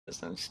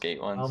Some skate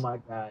Oh ones. my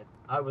god,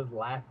 I was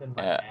laughing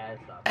my Yeah. ass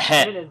off.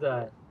 Even his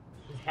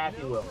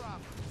Happy Wheels,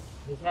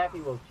 his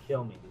Happy Wheels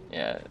kill me, dude.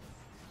 Yeah.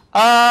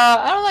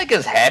 I don't like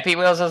his Happy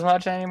Wheels as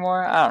much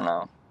anymore. I don't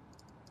know.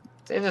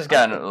 They just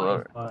gotten a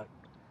little.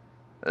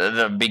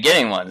 The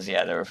beginning ones,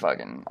 yeah, they were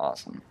fucking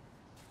awesome.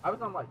 I was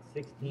on like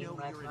 16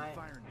 last night.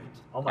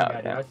 Oh Oh, my god,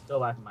 dude, yeah. I was still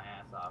laughing my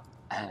ass off.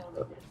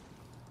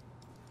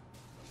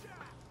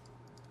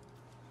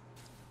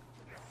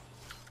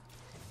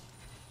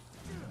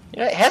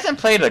 Yeah, he hasn't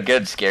played a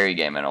good scary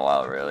game in a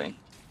while, really.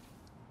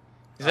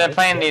 He's been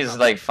playing these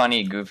like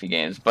funny, goofy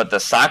games, but the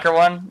soccer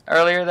one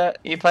earlier that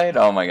he played,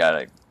 oh my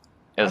god,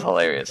 it was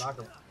hilarious.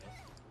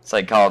 It's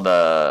like called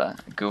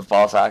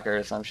Goofball Soccer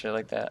or some shit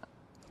like that.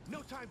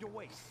 No time to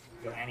waste.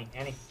 Go Annie,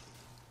 Annie.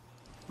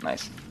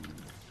 Nice.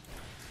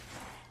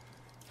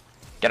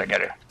 Get her,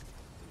 get her.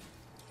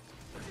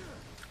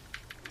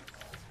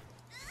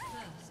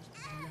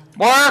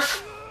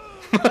 Morph!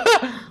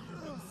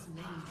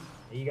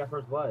 You got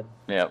first blood.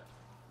 Yep.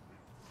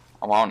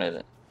 I wanted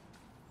it.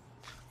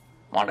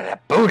 Wanted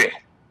that booty.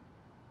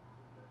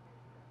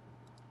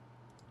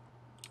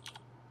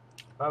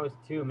 If I was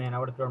 2, man, I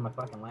would have thrown my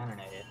fucking lantern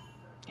at it.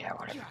 Yeah,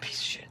 whatever, piece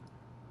of shit.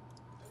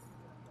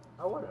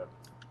 I would have.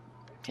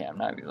 Yeah, I'm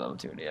not even level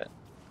 2 yet.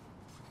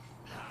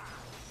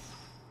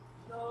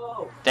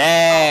 No.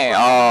 Dang!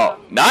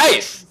 Oh,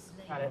 nice!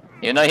 Got it.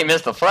 Even though he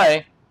missed the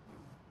play.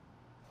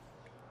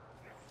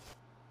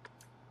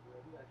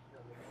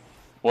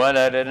 What?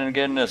 I didn't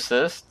get an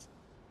assist?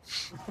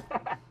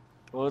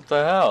 What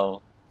the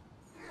hell?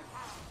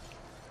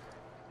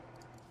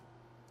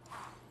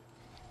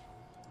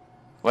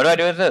 What do I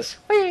do with this?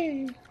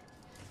 Whee!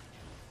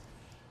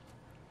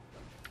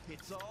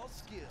 It's all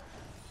skill.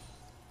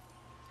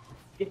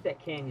 Get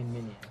that canyon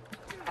minion.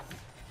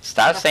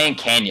 Stop saying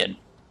canyon.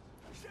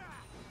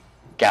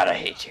 God, I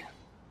hate you.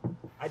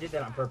 I did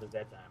that on purpose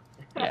that time.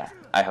 Yeah,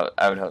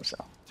 I would hope so.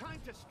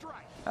 Time to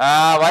strike.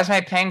 Why is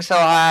my ping so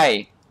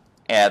high?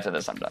 Yeah, after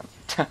this I'm done.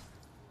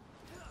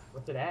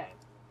 What's it at?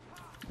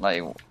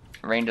 Like,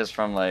 ranges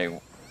from like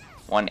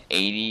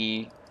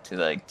 180 to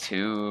like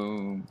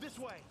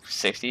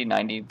 260,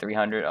 90,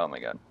 300. Oh my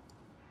god.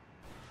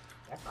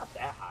 That's not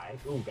that high.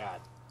 Oh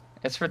god.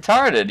 It's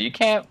retarded. You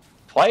can't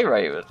play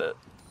right with it.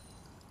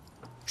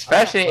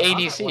 Especially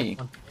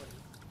ADC.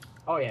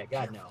 Oh yeah,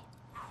 god no.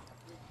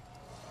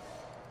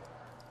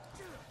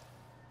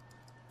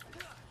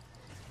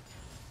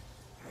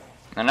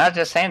 I'm not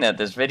just saying that.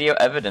 There's video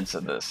evidence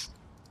of this.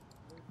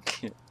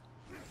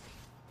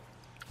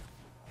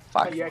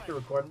 Fuck. Are you actually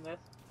recording this?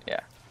 Yeah.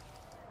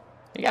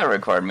 You gotta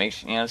record. Make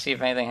sure, see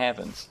if anything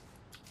happens.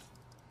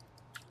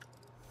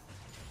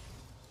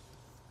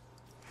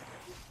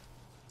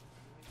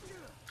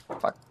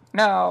 Fuck.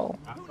 No.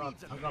 I'm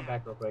going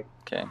back real quick.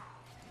 Okay.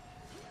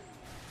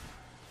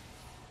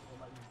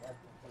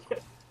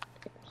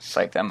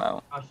 Psych them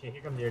out. Oh shit,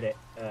 here comes your day.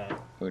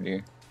 Who do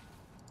you?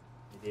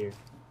 Your deer.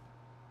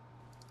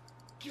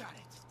 Got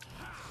it.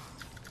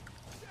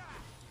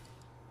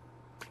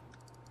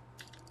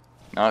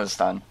 No, it's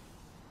done.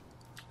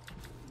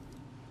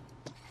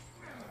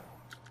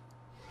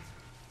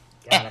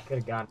 God, I could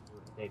have gone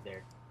stayed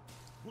there.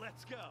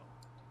 Let's go.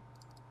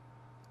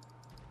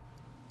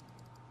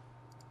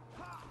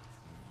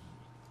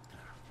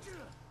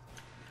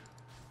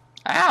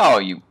 Ow,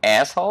 you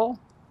asshole.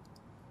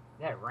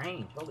 That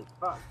range, holy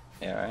fuck.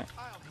 Yeah, right.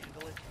 I'll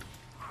handle it.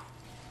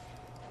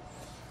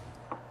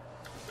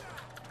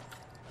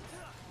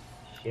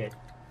 Shit.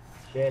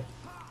 Shit.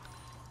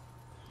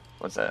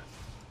 What's that?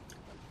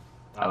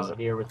 Oh, the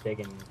deer was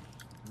taking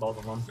both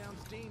of them.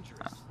 Sounds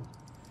dangerous.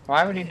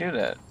 Why would he do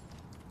that?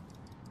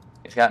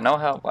 He's got no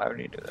help. Why would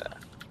he do that?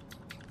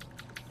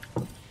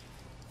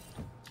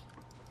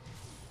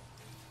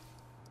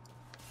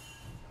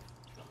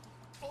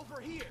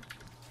 Over here.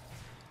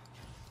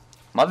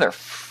 Mother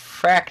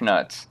frack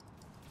nuts.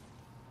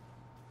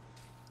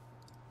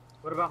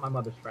 What about my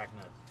mother's frack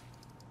nuts?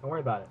 Don't worry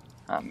about it.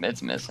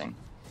 Mid's missing.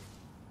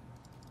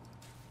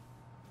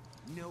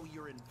 Know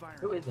your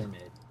environment. Who is their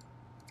mid?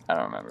 I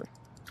don't remember.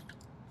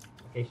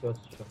 Okay, so it's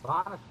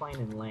Shyvana's playing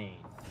in lane.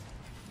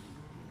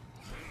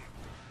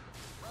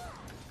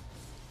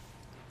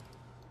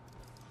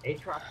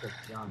 Aatrox or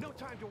jungle? No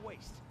time to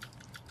waste.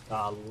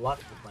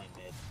 Lux is playing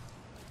mid.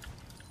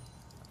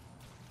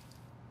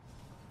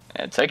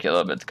 Yeah, it took you a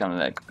little bit to come to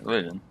that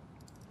conclusion.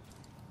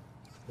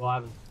 Well, I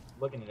was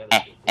looking at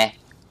other people.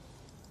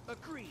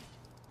 Agreed.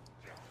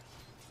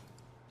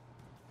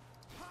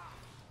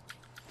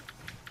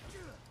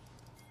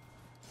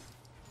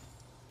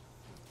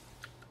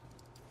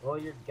 Well,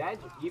 your guys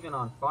are even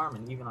on farm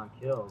and even on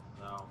kills,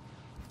 so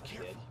that's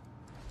good.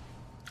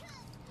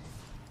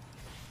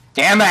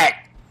 Damn it!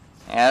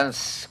 Yeah, that's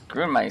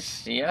screwed my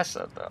CS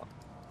up though.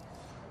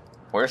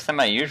 Worse than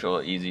my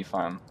usual easy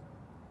farm.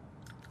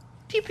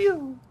 Pew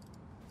pew.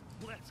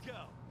 Let's go.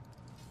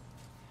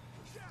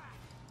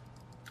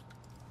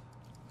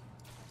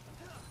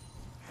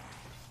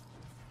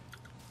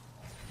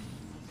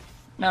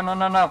 No, no,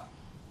 no, no.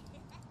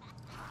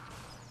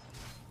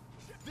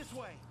 This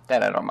way.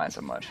 That I don't mind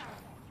so much.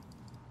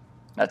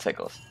 That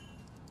tickles.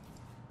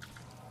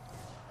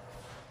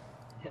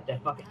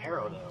 That fucking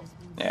arrow though.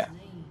 Yeah.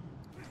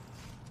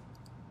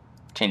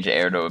 Change the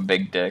arrow to a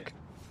big dick.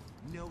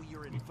 Know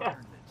your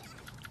environment.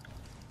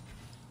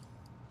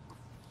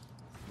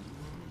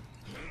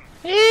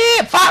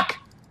 Yeah, fuck!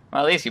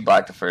 Well, at least you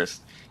blocked the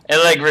first. It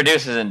like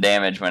reduces in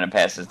damage when it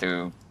passes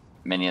through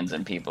minions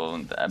and people,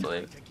 I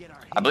believe.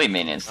 I believe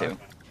minions too. Okay.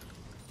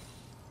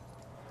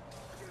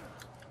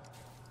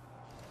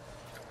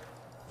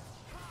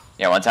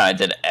 Yeah, one time I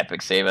did an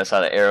epic save. I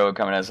saw the arrow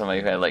coming at somebody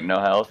who had like no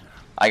health.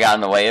 I got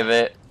in the way of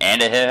it,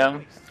 and it hit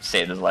him.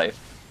 Saved his life.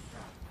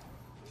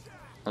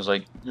 I was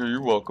like, yeah,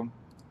 you're welcome.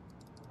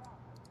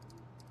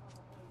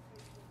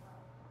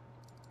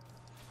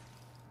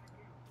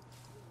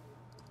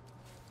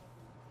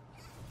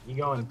 You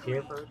going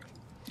tier first?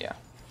 Yeah.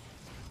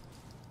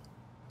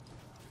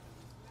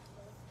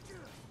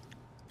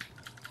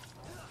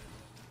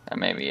 And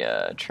maybe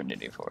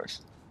Trinity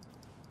Force.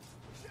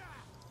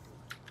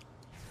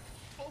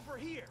 Over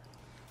here.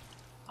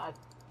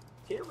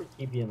 Tier would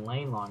keep you in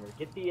lane longer.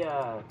 Get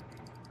the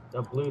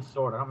blue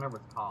sword. I don't remember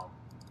what it's called.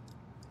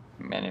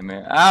 Mini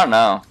mirror. I don't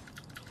know.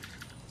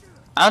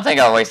 I don't think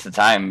I'll waste the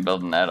time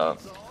building that up.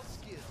 It's all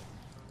skill.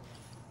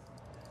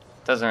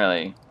 Doesn't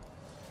really.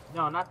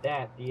 No, not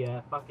that.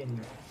 The fucking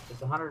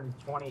it's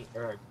 120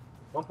 or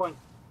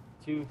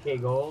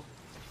 1.2k gold.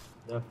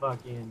 The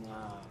fucking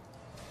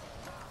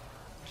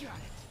Got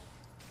it.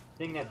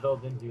 thing that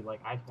builds into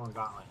like Iceborne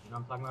Gauntlet. You know what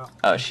I'm talking about?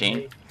 Oh,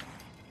 Sheen?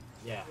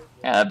 Yeah,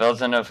 Yeah, that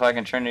builds into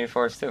fucking Trinity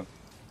Force too.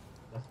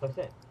 that's what I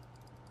said.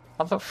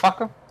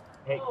 Motherfucker.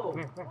 Hey, come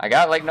here, come here. I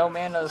got like no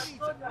manas.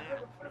 Needs a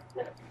nap.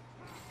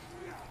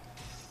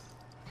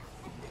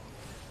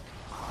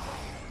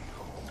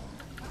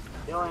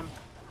 Kill him.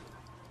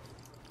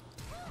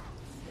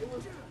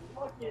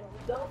 Time to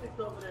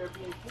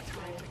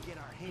get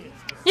our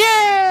hands.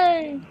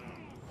 Yay!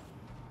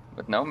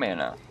 With no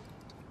mana.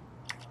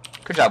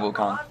 Good job,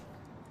 Wukong.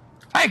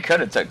 I could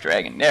have took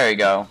Dragon. There you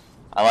go.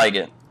 I like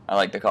it. I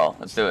like the call.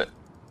 Let's do it.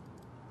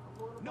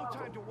 No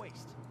time to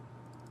waste.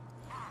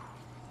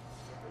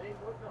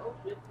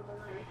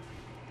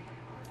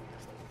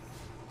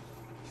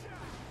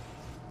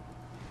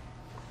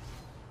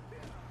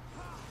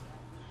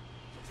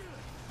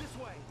 This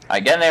way.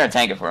 Alright, get in there and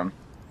tank it for him.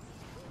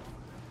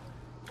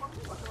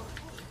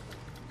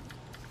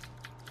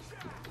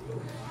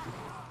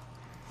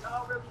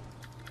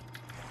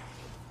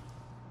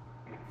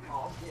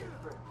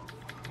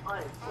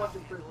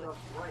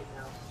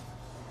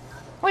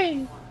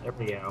 Whee! There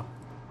we go.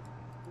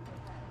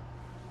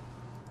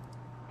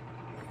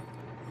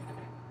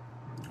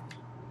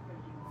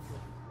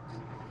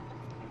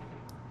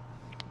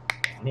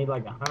 I need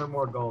like 100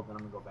 more gold, then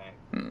I'm gonna go back.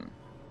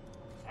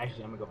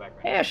 Actually, I'm gonna go back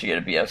right Hey, I should get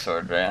a BS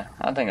sword, right?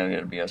 I think I'll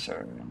get a BS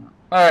sword.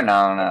 Or no,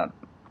 no. now.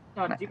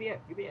 No, GBF,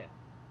 GBF. Get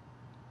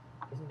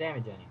some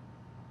damage on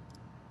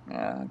you.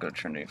 Yeah, I'll go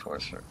Trinity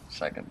Force for a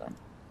second then.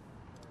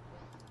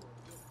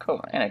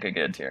 Cool, and I could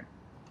get a tier.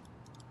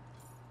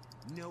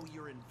 Know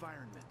your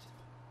environment.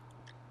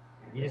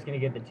 You're just gonna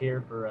get the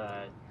tier for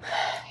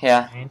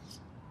Yeah. hands?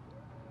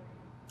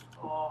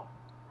 Oh,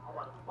 I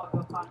want to fuck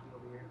up hockey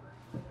over here.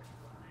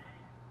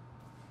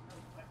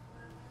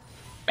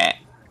 Man.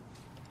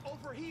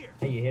 Over here.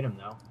 Hey, you hit him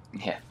though.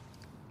 Yeah.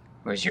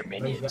 Where's your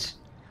minions?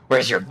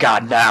 Where's your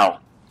god now?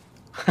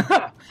 Do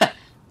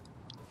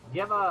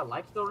you have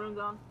life steal runes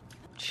on?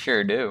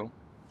 Sure do.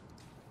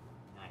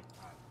 Nice.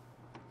 Alright.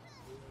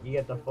 You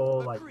get the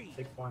full like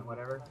 6 point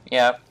whatever.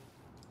 Yep.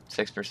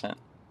 6%.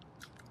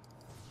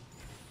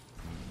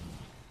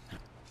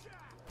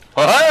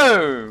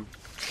 Whoa!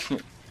 Got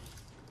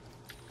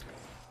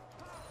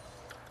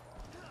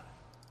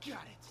it.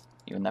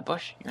 You in that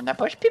bush? You're in that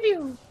bush? Pew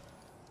pew!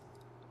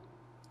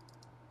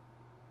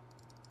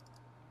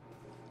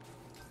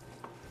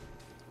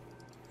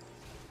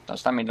 Don't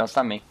stun me, don't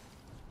stun me.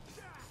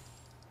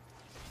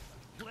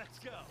 Let's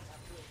go.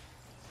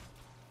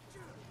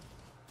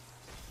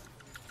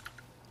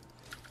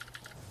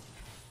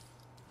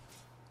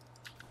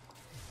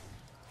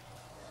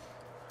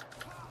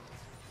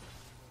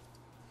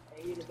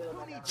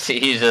 See,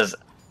 he's just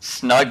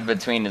snug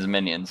between his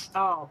minions.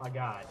 Oh my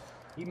god.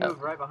 He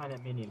moved right behind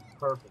that minion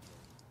perfectly.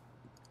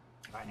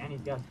 Alright, and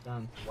he's got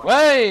stunned. Wow.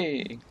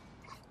 Way!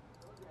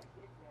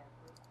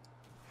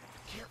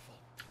 Careful.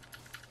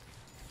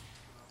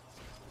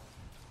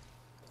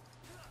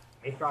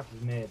 Aatrox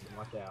is mid,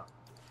 watch out.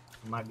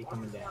 He might be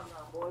coming down.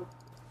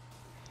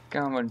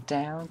 Going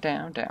down,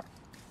 down, down.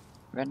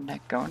 Redneck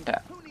going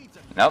down. Who needs a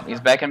Nope, he's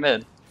back in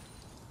mid.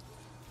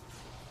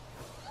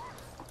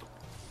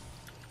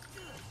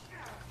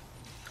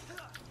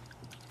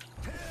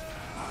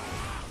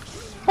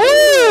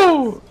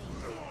 Woo!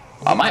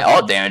 Oh, my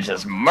ult damage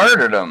just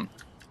murdered him.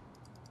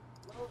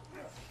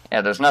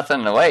 Yeah, there's nothing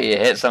in the way. You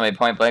hit somebody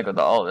point blank with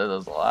the ult. It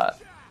does a lot.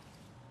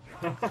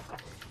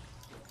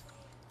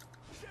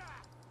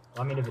 Well,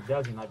 I mean, if it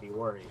does, he might be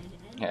worried.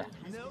 Yeah.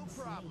 No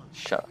problem.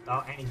 Shut up.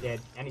 Oh, and he's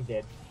dead. And he's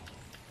dead.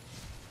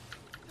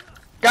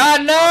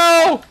 God,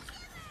 no!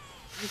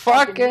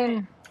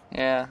 Fucking.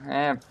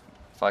 Yeah,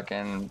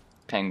 fucking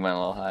ping went a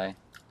little high.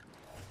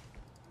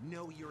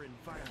 Know your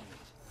environment.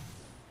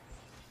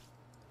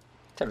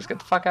 Just get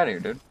the fuck out of here,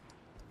 dude.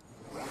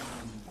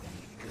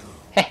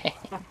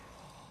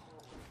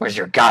 Where's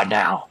your god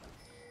now?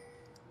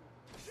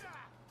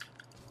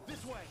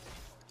 This way.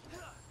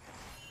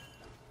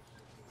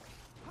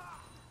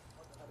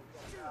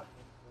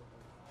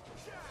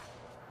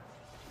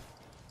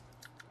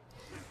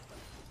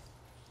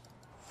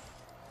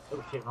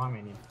 Oh shit, wrong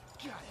menu.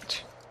 Got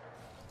it.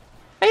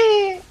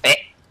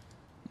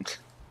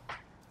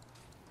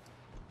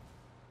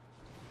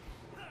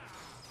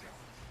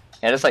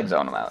 Yeah, just like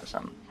zone him out or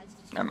something.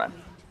 Never mind.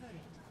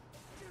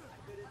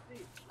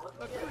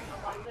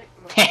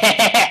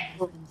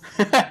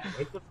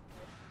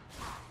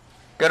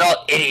 Good old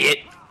idiot.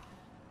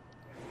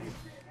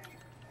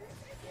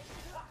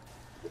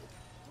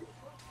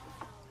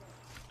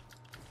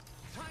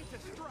 Time to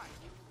strike.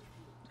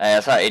 Hey, I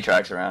saw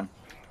Aatrox around.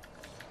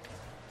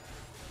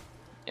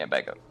 Yeah,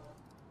 back up.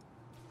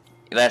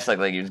 He last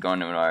looked like he was going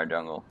to our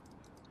jungle.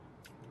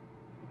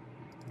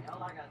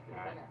 Alright,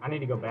 I need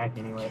to go back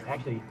anyway.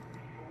 Actually,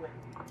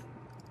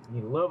 I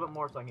need a little bit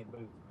more so I can get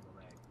boots when I go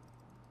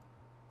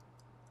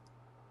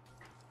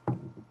back.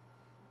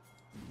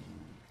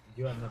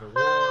 You have another ward.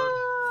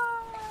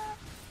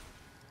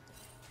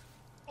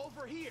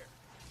 Over here.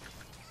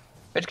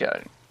 Bitch got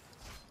it.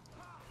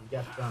 You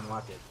got stun,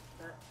 watch it.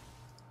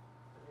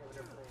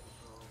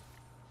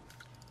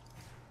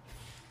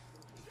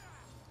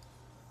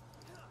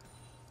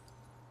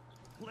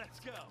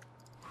 Let's go.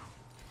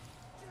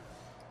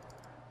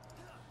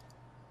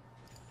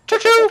 Choo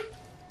choo!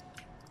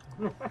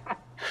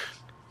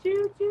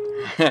 Choo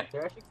choo!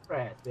 Trash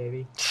Express,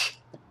 baby.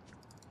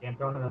 Yeah, I'm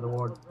throwing another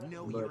ward.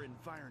 Know But your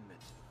environment.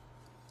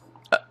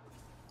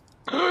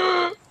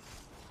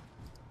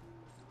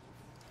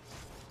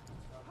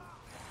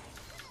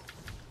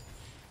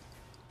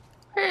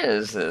 Where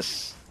is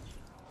this?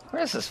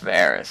 Where's this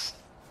Varus?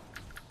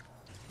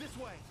 This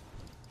way.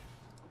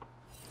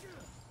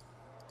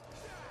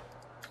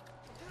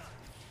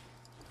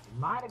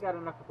 might have got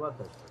enough for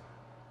Bloodthirster.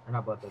 Or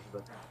not Bloodthirster,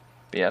 but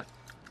BF?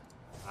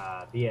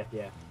 BF,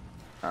 yeah.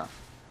 Oh.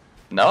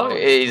 No,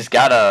 he's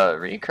got a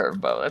recurve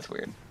bow. That's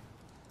weird.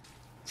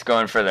 He's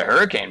going for the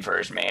Hurricane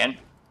first, man.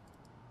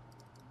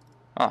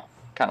 Oh,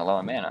 kind of low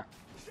on mana.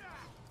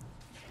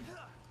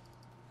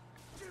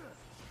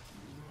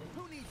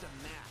 Who needs a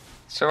map?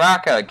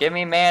 Soraka, give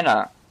me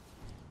mana.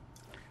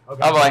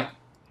 Okay. Oh boy.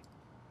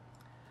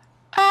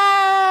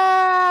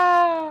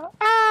 Ah!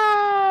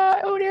 Ah!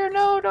 Oh dear,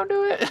 no, don't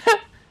do it.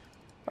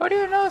 Oh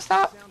dear, no,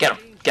 stop. Get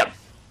him, get him.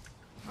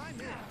 I'm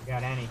in. You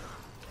got Annie.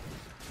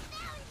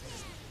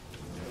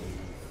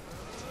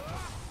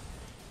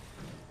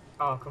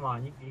 Oh, come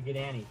on, you get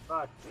Annie.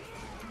 Fuck.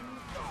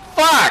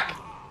 Fuck!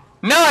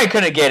 No, I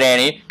couldn't get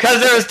any,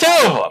 because there was two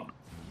of them.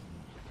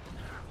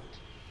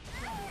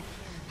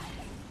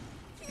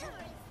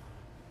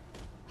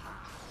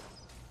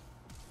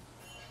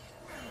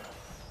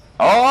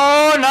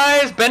 Oh,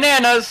 nice!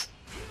 Bananas!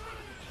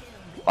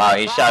 Wow,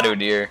 he shot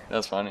Udyr.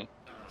 That's funny.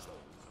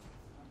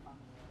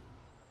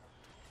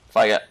 If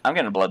I'm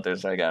getting a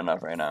bloodthirst, I got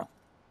enough right now.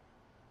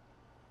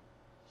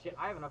 Shit,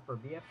 I have enough for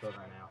BF code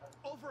right now.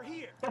 Over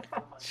here.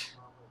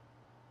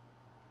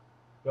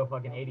 Go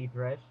fucking 80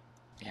 Thresh.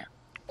 Yeah.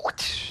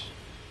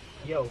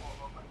 Yo,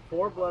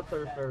 4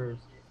 Bloodthirsters,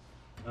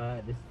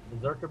 this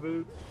Berserker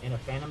Boot, and a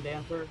Phantom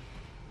Dancer.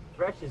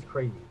 Thresh is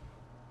crazy.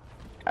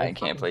 I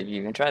can't believe you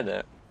even tried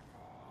that.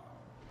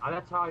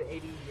 That's how I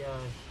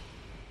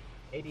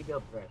 80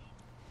 build Thresh.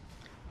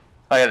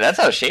 Oh yeah, that's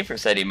how Schaefer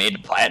said he made the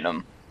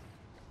platinum.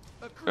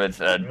 With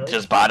Really?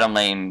 just bottom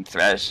lane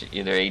Thresh,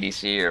 either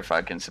ADC or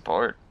fucking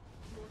support.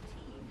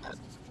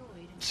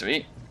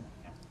 Sweet.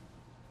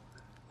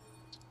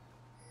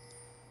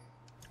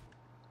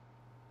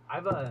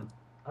 I've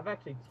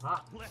actually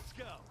taught Let's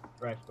go.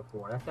 Thresh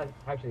before. That's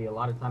actually a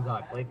lot of times how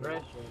I play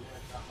Thresh.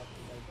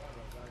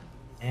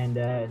 And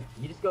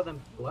you just go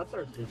them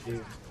Bloodthirsters,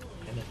 dude,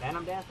 and the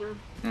Phantom Dancer,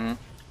 Mm-hmm.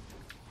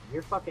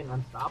 you're fucking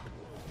unstoppable.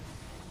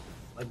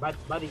 Like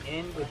by the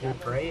end with your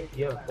prey, if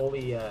you have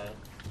fully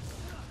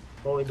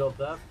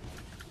built up,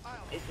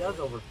 it does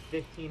over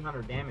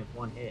 1,500 damage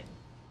one hit.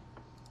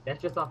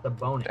 That's just off the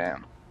bonus.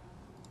 Damn.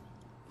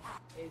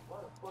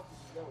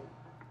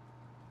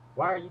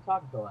 Why are you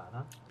talking so loud,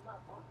 huh?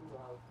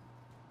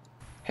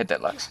 Hit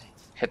that Lux.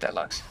 Hit that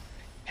Lux.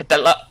 Hit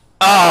that Lux.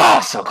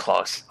 Oh, so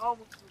close. Oh,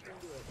 we can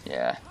do it.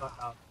 Yeah. Fuck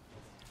up.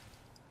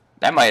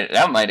 That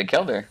might have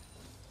killed her.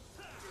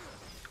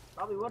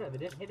 Probably would have. It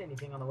didn't hit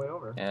anything on the way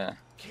over. Yeah.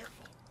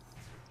 Careful.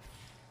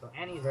 So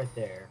Annie's right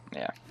there.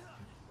 Yeah.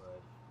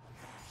 But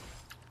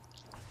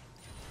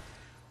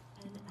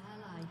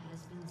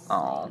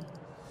Oh.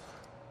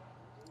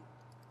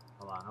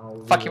 hold on. I'm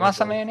gonna Fuck, you want reload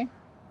some, this. Annie?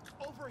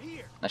 Over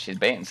here. No, she's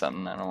baiting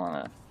something. I don't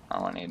want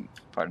any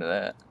part of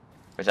that.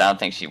 Which I don't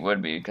think she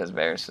would be because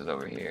Varus is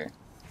over here.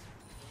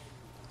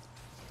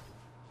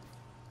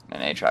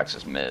 And Aatrox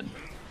is mid.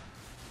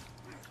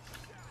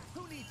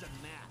 Who needs a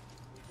map?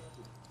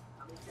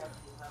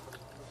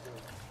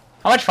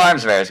 How much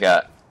farms Varus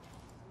got?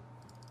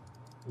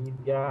 He's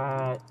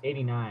got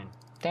 89.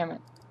 Damn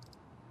it.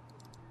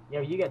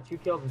 Yeah, you got 2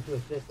 kills and 2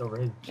 assists over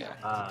his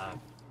Yeah.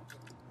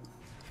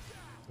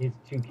 his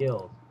 2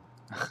 kills.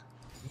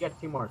 You got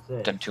 2 more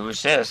assists. Got 2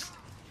 assists.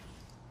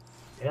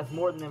 Yeah, that's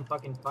more than them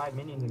fucking 5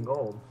 minions in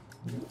gold.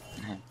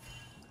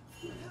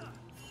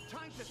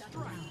 Time to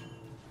strike.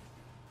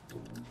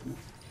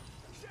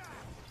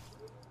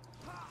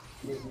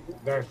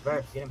 Varus,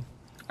 get him.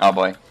 Oh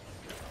boy.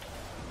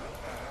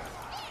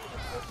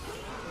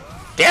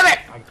 Damn it!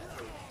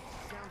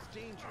 Sounds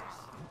dangerous.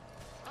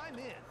 I'm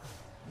in.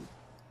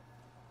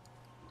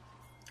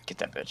 Get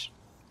that bitch.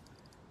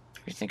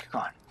 Where do you think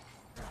you're going?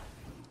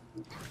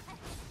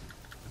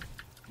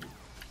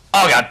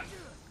 Oh god.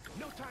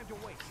 No time to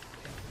waste.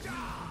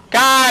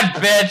 God,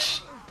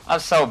 bitch! I'm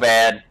so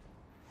bad.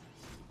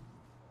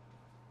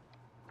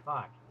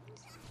 Fuck.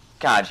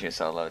 God, you're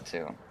so low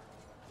too.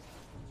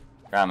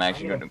 I'm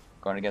actually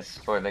going to get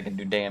support that can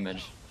do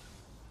damage.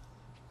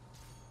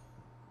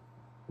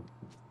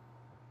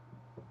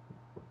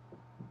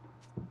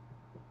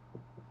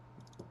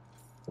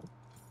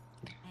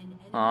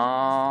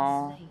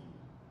 Oh,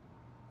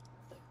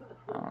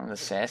 the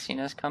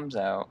sassiness comes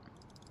out.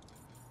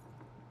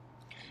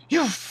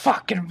 You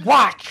fucking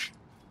watch!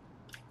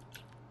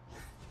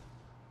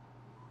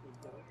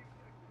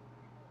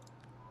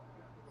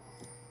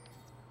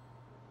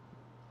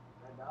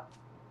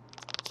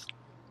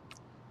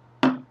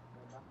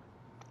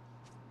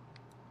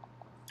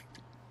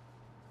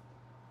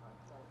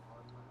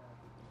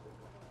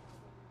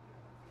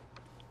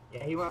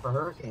 Yeah, he went for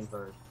Hurricane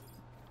first.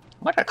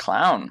 What a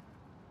clown.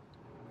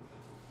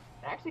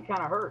 It actually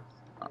kind of hurts.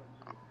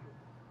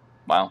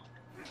 Wow.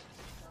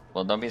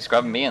 Well, don't be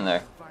scrubbing me in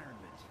there.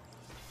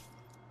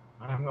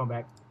 I'm going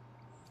back.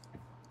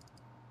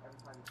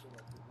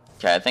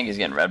 Okay, I think he's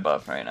getting red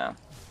buff right now.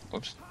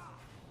 Oops.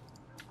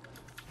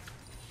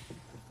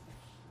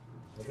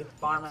 Yeah, just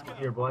farm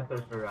out your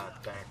bloodthirster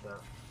stacks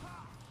up.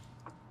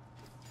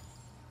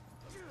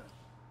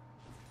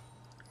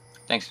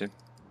 Thanks, dude.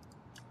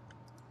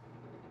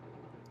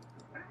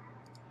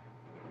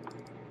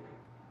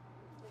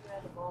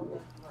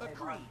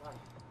 Agreed.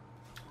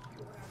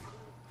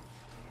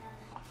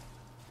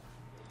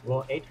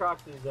 Well, Aatrox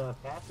is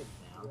passive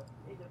now.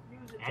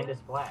 And a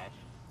splash.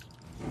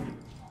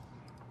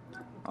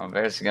 Oh,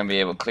 Varus is gonna be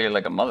able to clear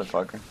like a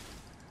motherfucker.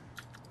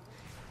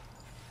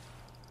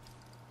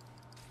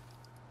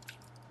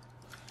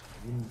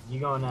 You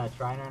going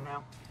Triner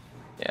now?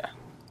 Yeah.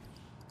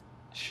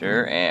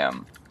 Sure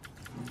am.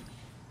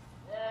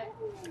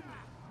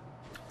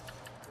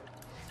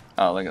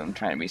 Oh, look at him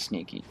trying to be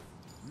sneaky.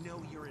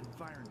 Know your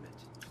environment.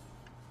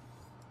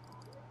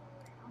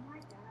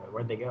 Wait,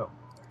 where'd they go?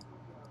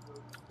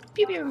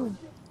 Pew pew.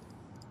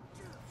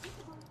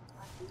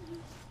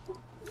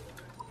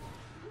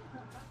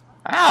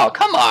 Ow,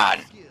 come on!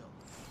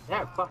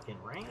 That fucking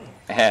rain.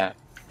 Yeah.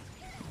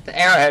 The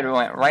arrowhead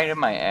went right in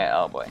my ass.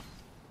 Oh boy.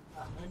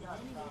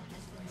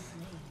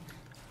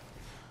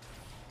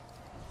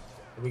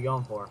 What are we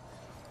going for?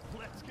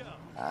 Let's go.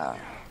 Yeah,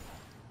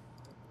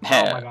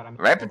 my God, I'm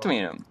right so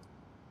between them.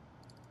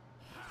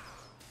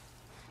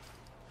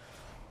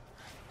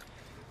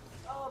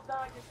 Oh,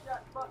 dog, get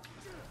shot. Fuck.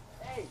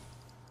 Hey.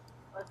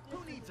 Who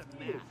needs a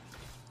map?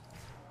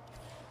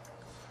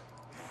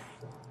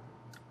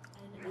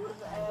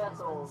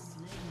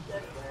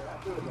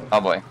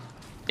 Oh boy.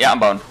 Yeah, I'm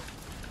boned.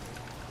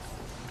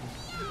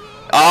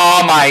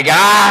 Oh my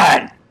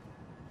god!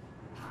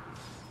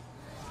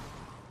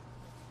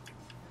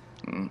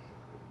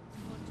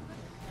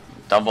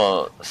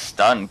 Double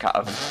stun.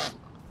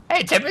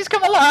 Hey, Tippy's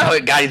come along. Oh,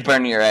 God, he's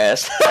burning your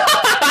ass.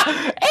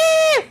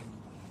 Eh!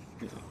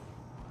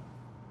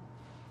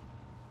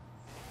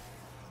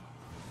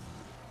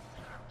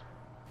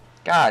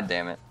 God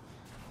damn it.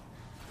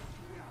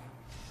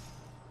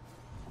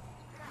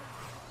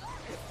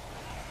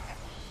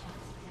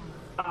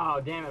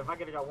 Oh, damn it. If I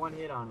could have got one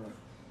hit on him.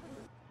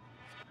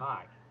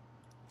 Fuck.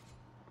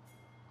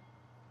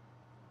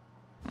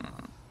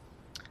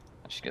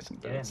 I should get some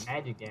Yeah, that boots.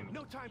 magic damage.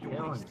 No time to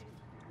Killing waste. me.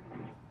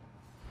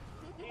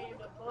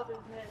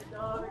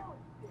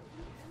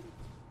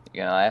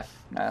 You gonna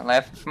laugh? Not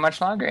laughing for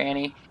much longer,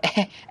 Annie.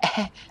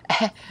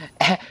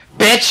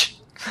 Bitch!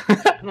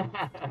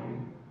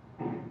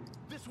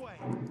 This way.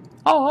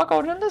 Oh, I'll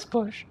go to this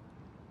bush.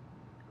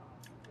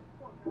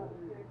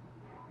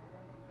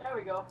 There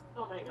we go.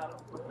 Somebody got him.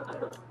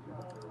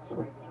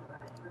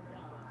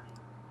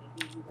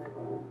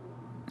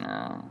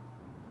 No.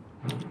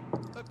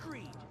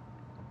 Agreed.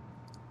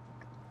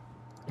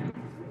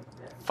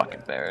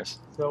 Fucking Varus.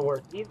 So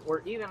we're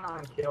even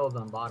on kills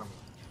on bottom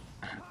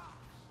lane.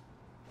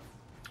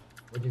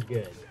 Which is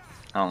good.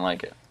 I don't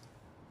like it.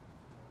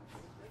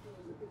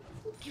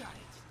 Got it.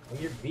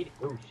 Well, you're beating.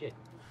 Oh, shit.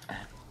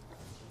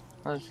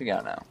 What else we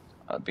got now?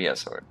 A BS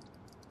sword.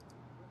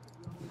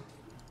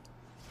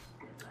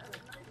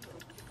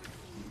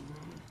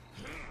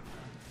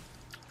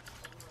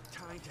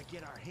 Time to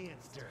get our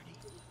hands dirty.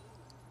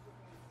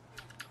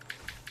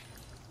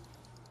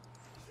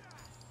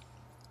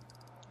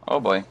 Oh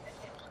boy.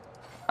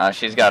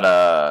 She's got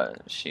a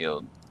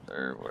shield.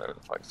 or whatever the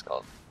fuck it's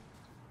called.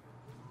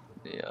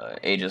 The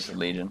Aegis of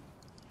Legion.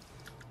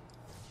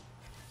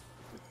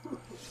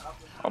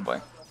 Oh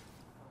boy.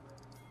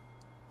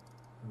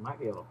 You might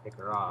be able to pick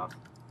her off.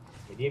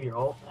 If you have your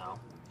ult now.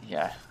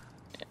 Yeah.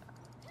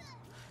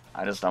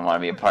 I just don't want to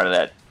be a part of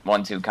that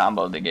 1-2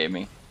 combo they gave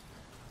me.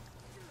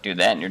 Do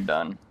that and you're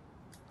done.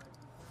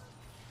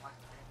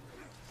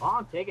 All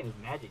I'm taking is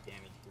magic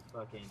damage. This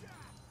fucking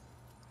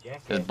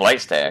jackass. His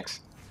blight stacks.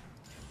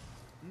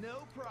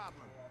 No problem.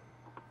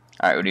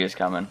 Alright, Udyr's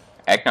coming.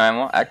 Acno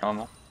ammo, Acno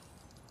ammo.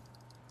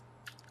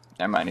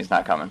 Never mind, he's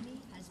not coming.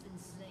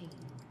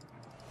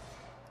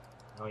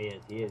 Oh, he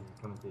is. He is.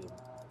 He's coming through.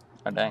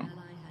 Oh, dang.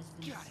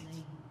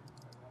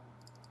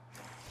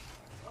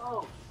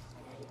 Oh.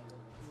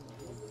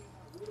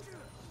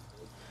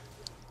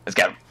 Let's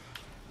go.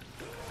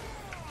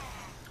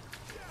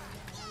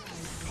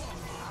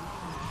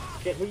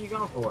 Shit, who you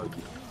going for?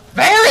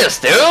 Varus,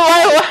 dude!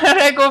 Why did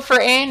I go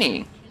for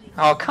Annie?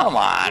 Oh, come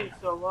on. He's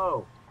so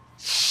low.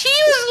 She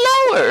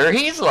was lower.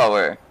 He's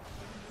lower.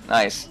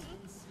 Nice.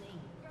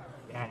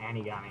 Yeah,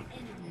 Annie got me.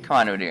 Come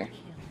on, Udyr.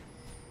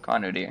 Come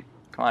on, Udyr.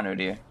 Come on,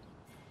 Udyr.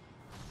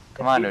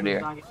 Come on,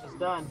 Udyr. Not getting this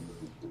done.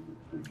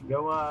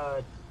 Go,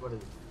 what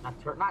is it?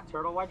 Not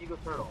turtle. Why'd you go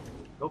turtle?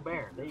 Go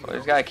bear. There you Well, go.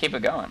 he's gotta keep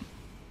it going.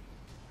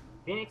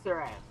 Phoenix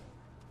their ass.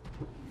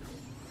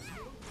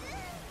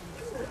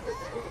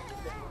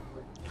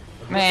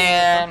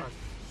 Man.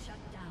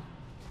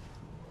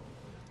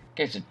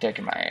 Get your dick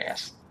in my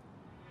ass.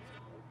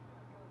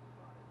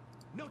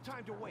 No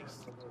time to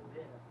waste.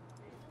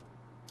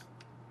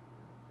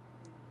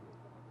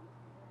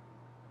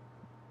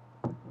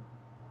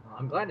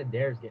 I'm glad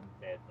Adair's getting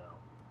fed though.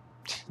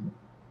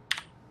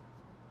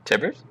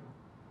 Tibbers?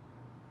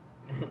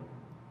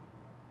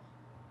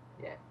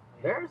 Yeah,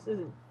 Varus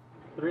isn't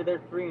three.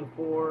 They're 3 and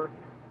 4.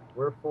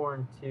 We're 4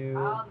 and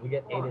 2. We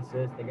got 8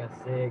 assists. They got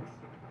 6.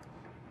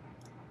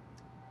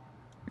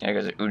 Yeah,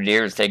 because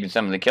Udyr is taking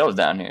some of the kills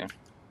down here.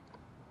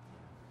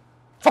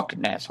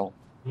 Fucking asshole.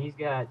 He's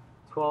got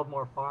 12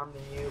 more farm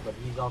than you, but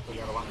he's also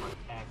got a lot more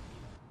attack.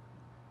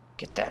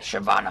 Get that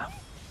Shyvana.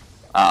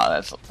 Oh,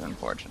 that's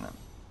unfortunate.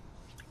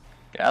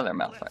 Get out of there,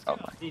 Malphite. Oh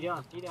my. What are you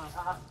doing? What are you doing?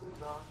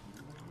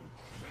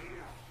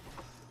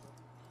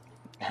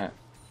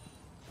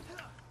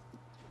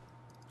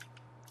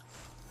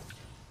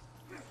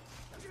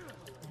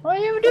 What are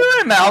you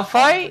doing,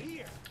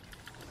 Malphite?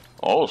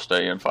 Oh,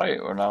 stay and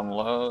fight when I'm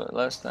low,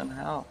 less than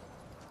hell.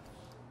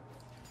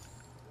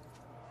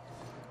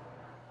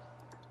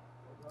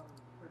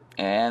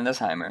 And this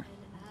Heimer.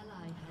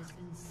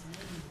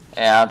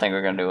 Yeah, I don't think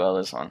we're gonna do well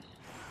this one.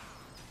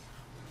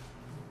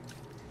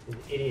 His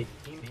idiot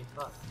teammate.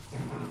 Fuck.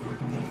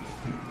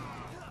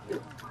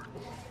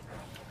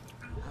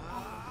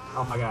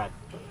 Oh my god.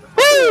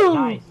 Woo!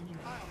 Nice.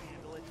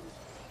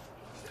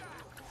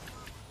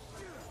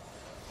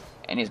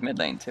 And he's mid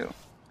lane too.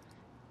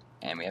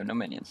 And we have no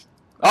minions.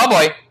 Oh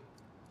boy!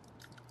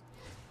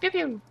 Pew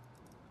pew!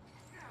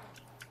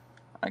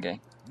 Okay.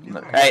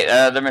 Hey,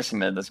 they're missing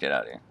mid. Let's get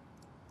out of here.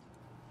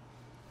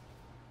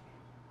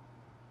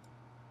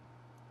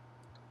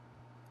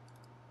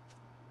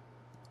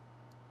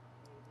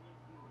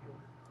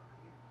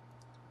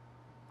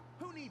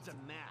 Who needs a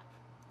map?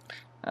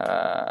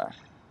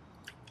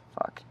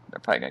 Fuck. They're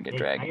probably gonna get Hey,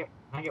 dragged. Can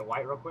I get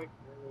white real quick?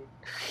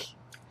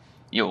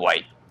 You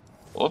white.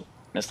 Whoop.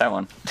 Missed that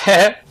one.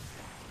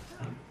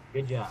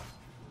 Good job.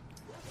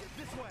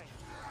 This way.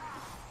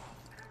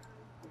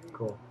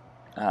 Cool.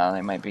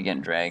 They might be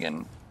getting dragged.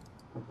 Wanna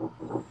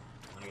go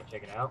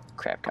check it out?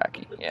 Crap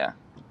cocky, yeah.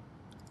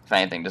 If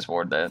anything, just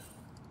ward that.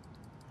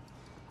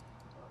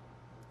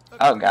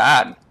 Oh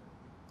god.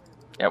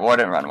 Yeah, ward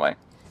and run away.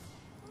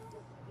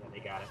 Yeah, they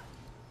got it.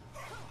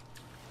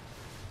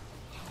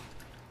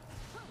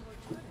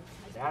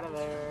 Get out of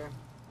there.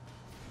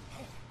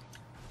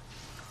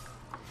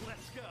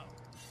 Let's go.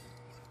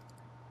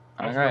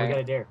 Actually, we got Alright.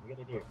 a dare. We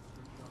got a dare.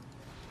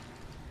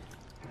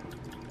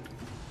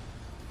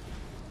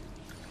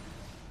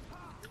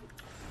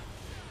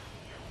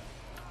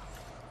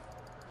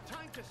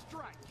 Time to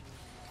strike.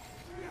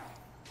 There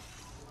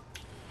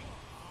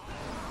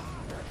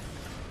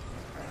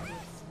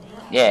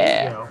you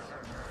Yeah. go.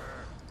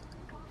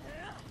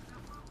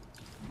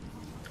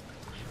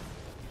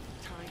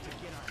 Time to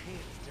get our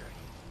hands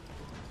dirty.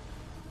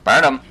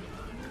 Burn him.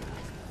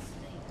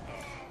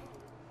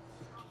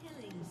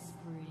 Killing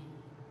spree.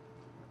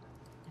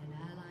 An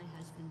ally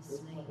has been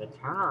slain. The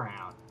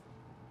turnaround.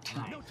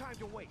 Nice. No time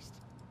to waste.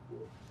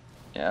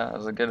 Yeah, that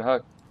was a good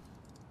hook.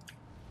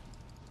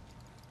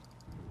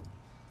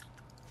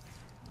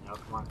 No,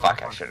 come on. Fuck,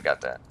 come I on. should have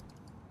got that.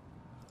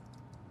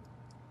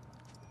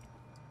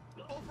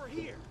 Over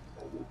here.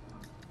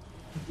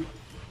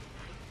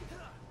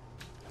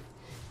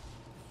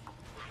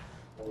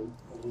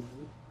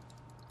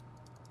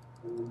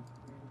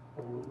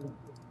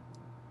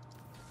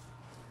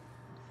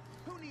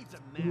 Who needs a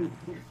map?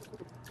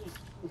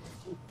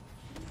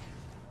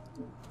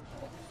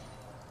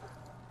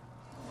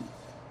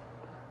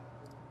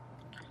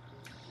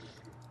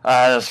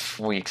 This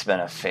week's been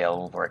a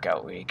failed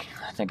workout week.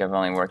 I think I've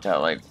only worked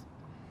out like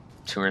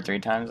 2 or 3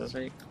 times this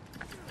week.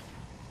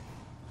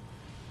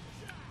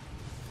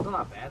 Still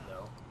not bad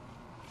though.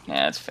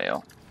 Yeah, it's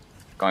fail.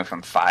 Going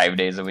from 5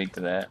 days a week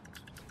to that.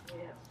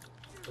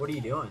 What are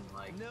you doing?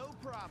 Like, No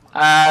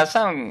problem.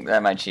 Something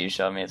that my chief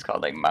showed me. It's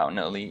called like Mountain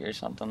Elite or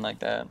something like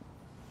that.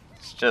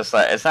 It's just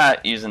like, it's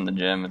not using the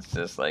gym. It's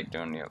just like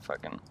doing your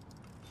fucking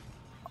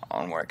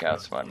own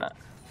workouts, and whatnot.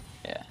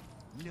 Yeah.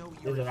 No,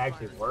 does it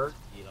actually work?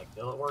 Do you like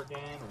feel it working,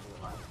 or is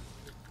it like,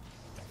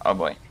 Oh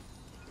boy.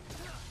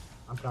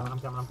 I'm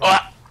coming.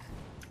 Ah!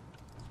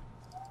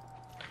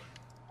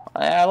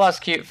 I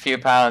lost a few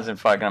pounds and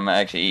fucking I'm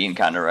actually eating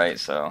kind of right,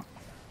 so.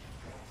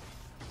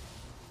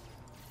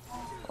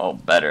 Oh,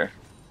 better.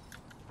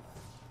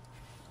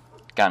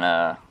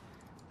 Gonna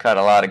cut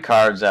a lot of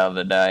carbs out of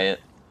the diet.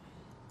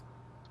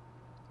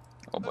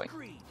 Oh boy.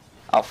 Agreed.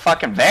 Oh,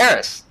 fucking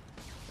Varus!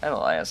 That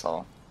little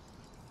asshole.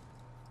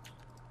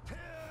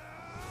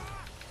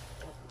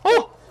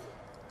 Oh!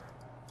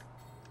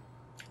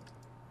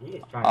 He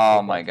is trying to Oh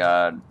take my that.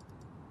 god.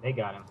 They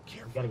got him.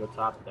 We gotta go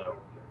top though.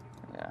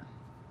 Yeah.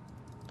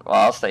 Well,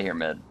 I'll stay here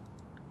mid. An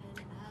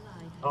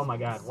ally has Oh my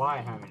been god,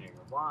 why, slain. Hammer?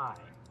 Why?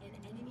 An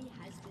enemy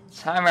has been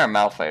Timer and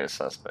Malphite are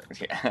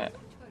suspects. Yeah. Your turret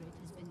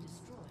has been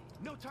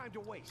destroyed. No time to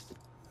waste.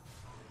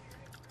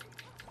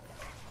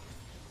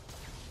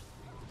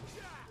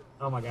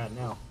 Oh my god,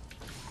 no.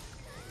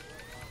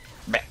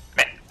 Meh,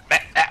 meh, meh,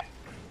 ah.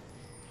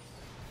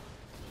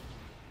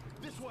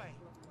 This way.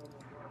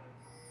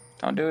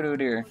 Don't do it,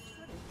 dear.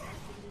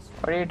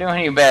 What are you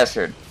doing, you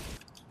bastard?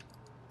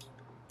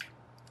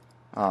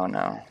 Oh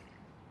no.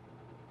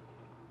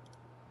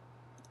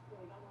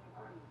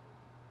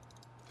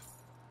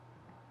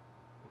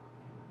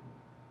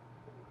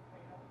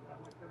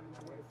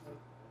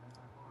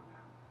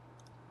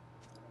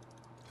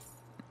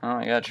 Oh,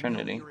 I got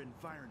Trinity. Know your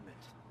environment.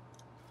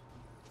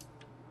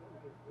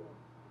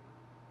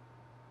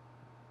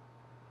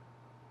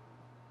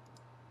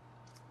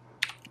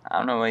 I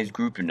don't know why he's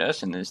grouping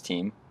us in this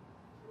team.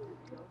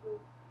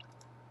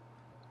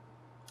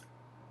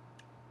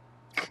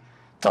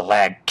 The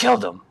lag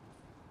killed him.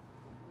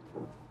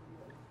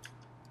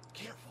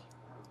 Careful.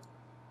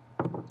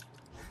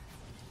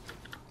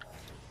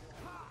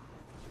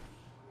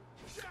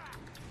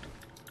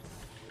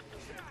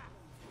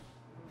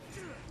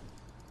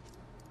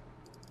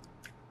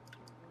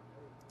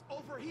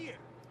 Over here.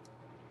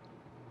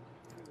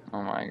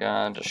 Oh my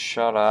god, just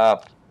shut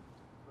up.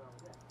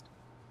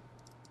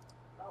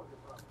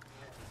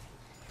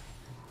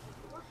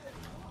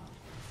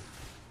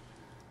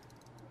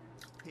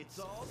 It's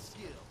all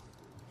skill.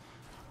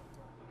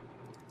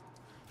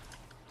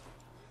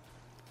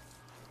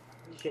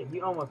 Shit,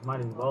 you almost might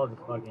as well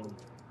just fucking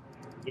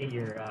get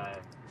your,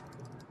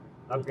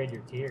 upgrade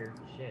your tier.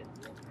 Shit.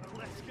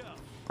 Let's go.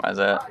 Why's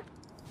that?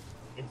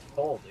 It's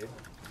full, dude.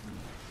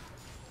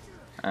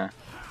 Eh.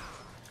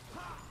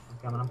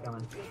 I'm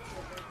coming.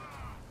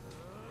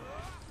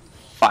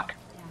 Fuck.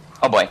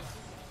 Oh boy.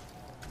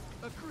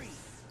 Agreed.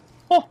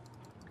 Oh.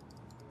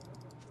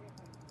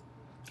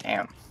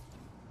 Damn.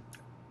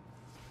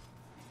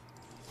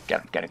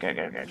 Get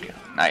him.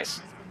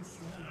 Nice.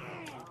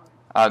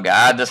 Oh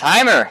god, this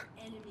Heimer!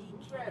 Enemy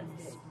killing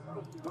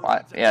spree.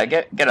 What? Yeah,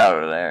 get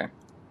out of there.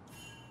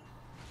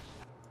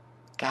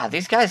 God,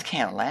 these guys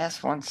can't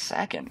last 1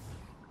 second.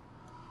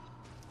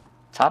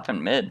 Top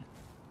and mid.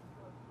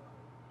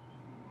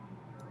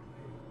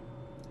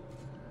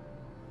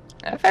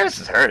 That Ferris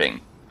is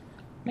hurting.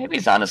 Maybe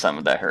he's onto something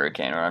with that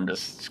hurricane, or I'm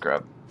just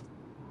scrub.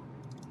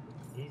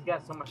 He's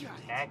got so much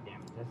attack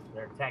damage. That's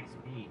their attack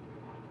speed.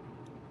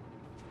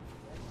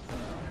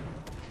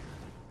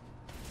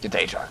 Get the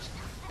Aatrox.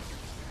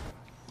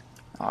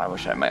 Oh, I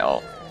wish I had my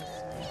ult. Sounds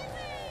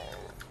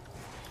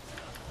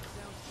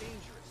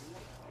dangerous.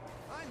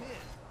 I'm in.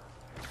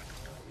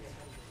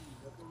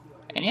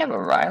 And you have a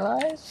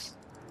Rylai's?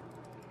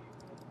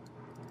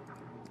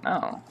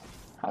 No.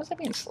 How is that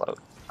being slowed?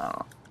 I don't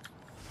know.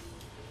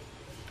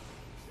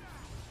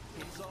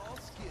 It's all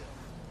skill.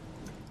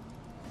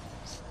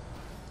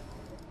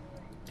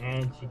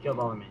 And she killed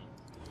all the minions.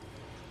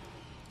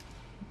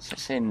 Does it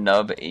say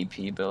nub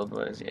AP build?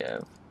 What does he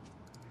have?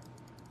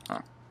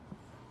 Huh.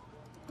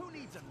 Who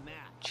needs a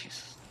map?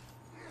 Jesus.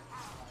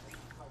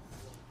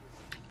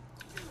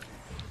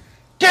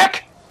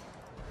 Dick!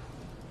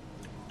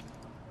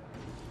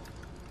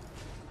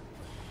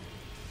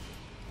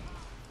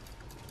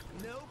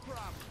 No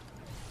problem.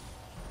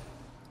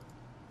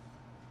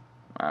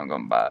 I'm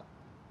going bot.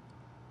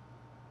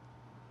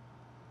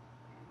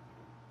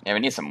 Yeah, we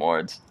need some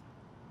wards.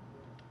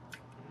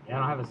 Yeah, I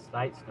don't have a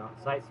sight stone.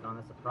 Sight stone,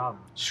 that's a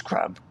problem.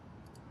 Scrub.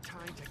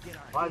 Time to get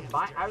our Well, hands I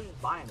was dirty.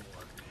 just buying more.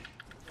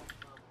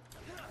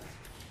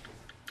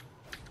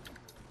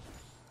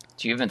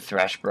 Do you even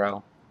thresh,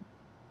 bro?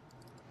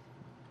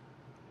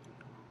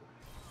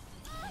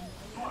 Has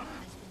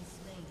been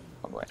slain.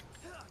 Oh boy.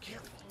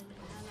 Careful. An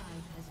ally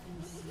has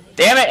been slain.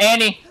 Damn it,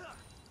 Annie!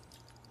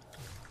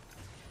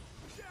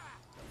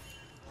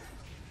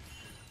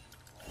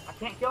 I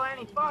can't kill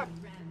any. Fuck.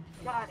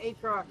 Rampage. God,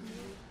 Aatrox.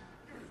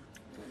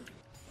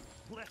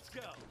 Let's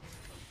go.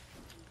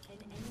 An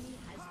enemy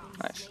has been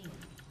Nice. slain.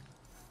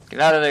 Get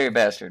out of there, you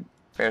bastard.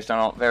 Fairstone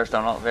ult,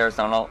 Fairstone ult,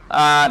 Fairstone ult.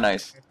 Ah,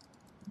 nice.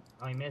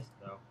 Oh, he missed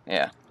though.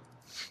 Yeah.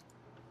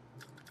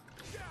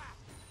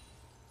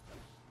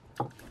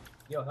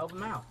 Yo, help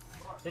him out.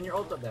 Send your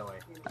ult up that way.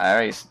 I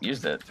already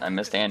used it. I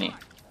missed Annie.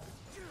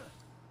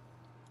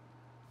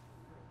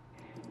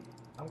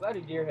 I'm glad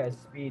Udyr has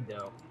speed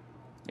though.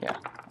 Yeah.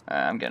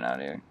 I'm getting out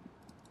of here.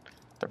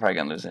 They're probably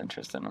gonna lose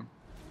interest in him.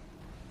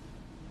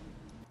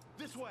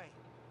 This way.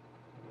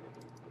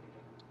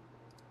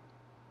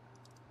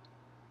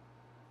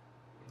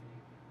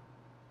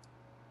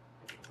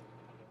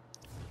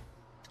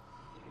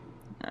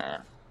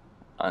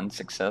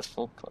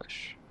 Unsuccessful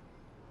push.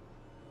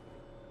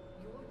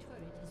 Your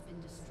turret has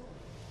been destroyed.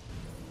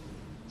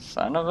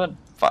 Son of a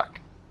fuck.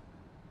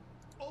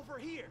 Over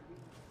here.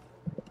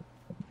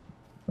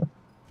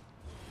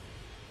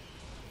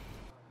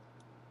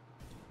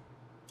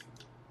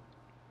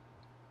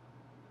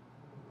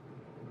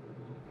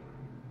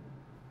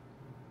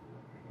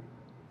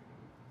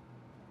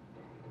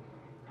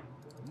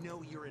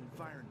 Know your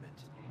environment.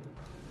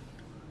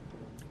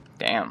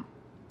 Damn.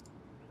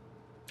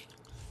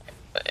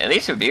 At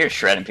least Udyr's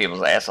shredding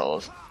people's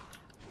assholes.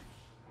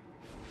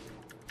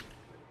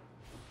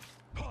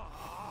 No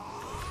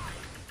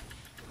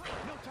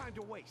time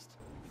to waste.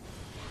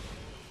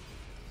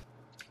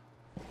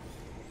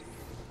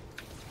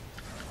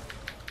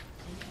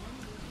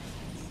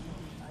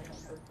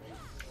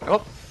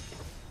 Oh.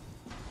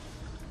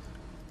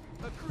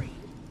 Agreed.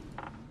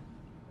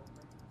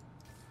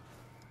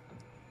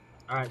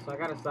 Alright, so I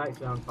got a sight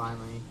zone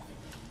finally.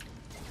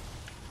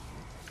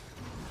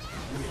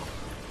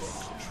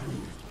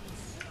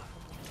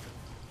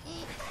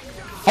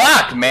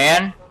 Fuck,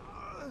 man!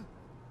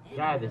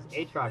 God, this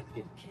Aatrox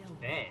gets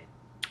bad.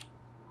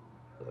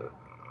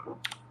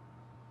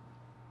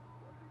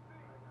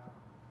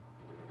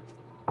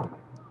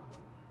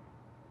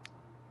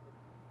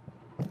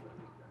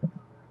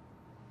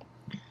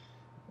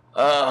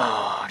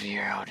 Oh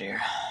dear, oh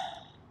dear.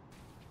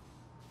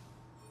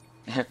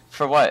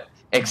 For what?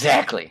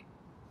 Exactly.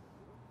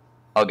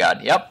 Oh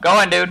god, yep, go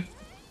on, dude.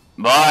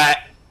 Bye.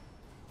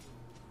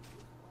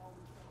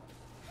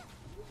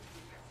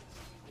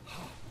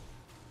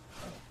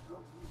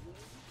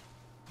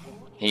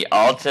 He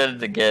ulted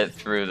to get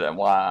through the.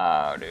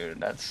 Wow, dude,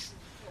 that's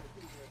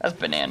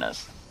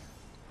bananas.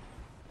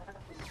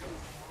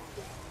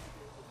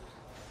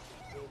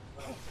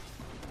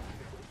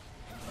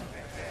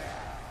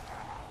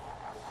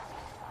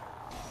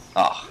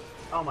 Oh,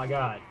 Oh my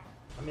god.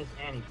 I missed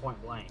Annie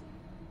point blank.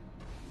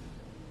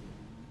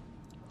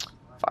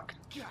 fuck.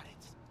 Got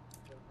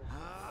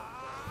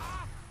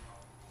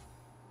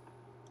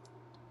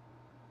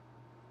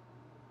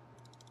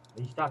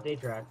it. You stopped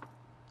Aatrox.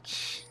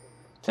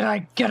 Did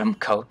I get him,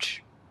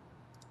 coach?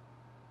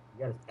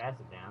 You got his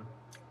passive down.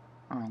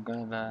 Oh,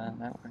 go that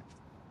way.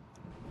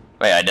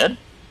 Wait, I did?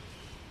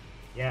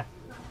 Yeah.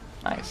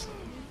 Nice.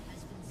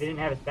 If he didn't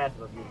have his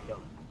passive up, you would kill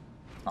him.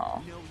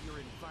 Oh. Know your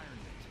environment.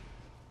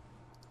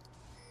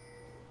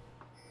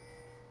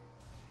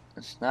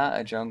 It's not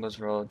a jungle's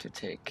role to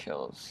take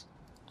kills.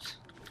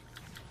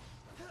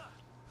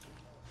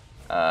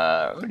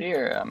 Oh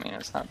dear, I mean,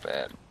 it's not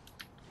bad.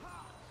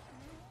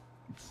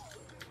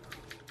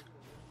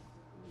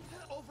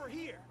 Over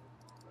here.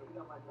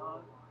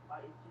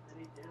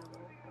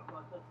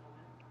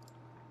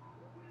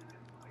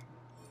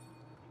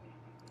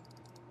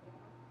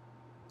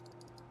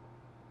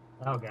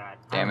 Oh god.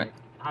 Damn it.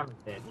 I'm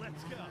dead.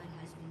 Let's go.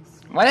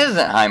 When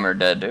isn't Heimer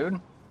dead, dude?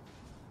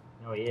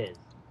 No, he is.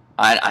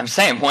 I'm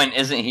saying, when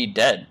isn't he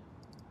dead?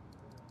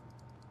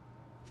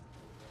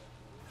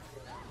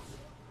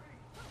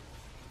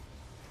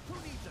 Who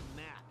needs a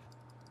map?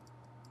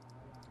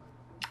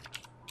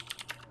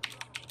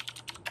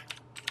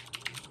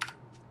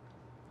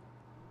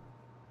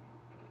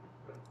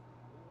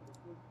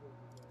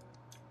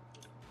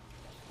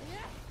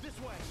 This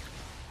way.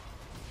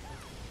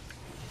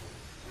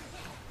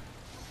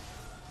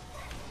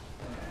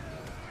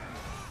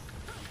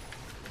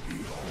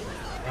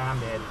 Yeah, I'm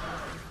dead.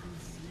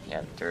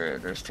 Yeah,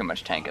 there's too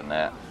much tank in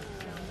that.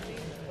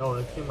 Oh,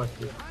 there's too much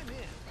I'm in.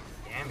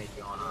 damage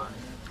going on.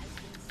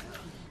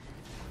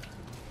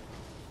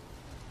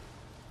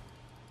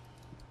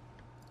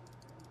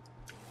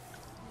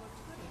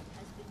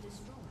 Has been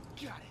destroyed.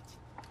 Got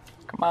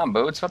it. Come on,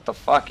 Boots, what the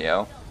fuck,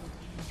 yo?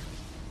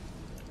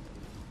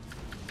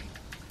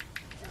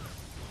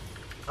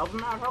 Help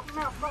him out, help him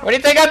out. What do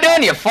you think I'm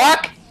doing, you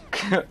fuck?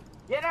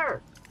 Get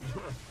her!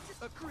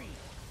 Agreed.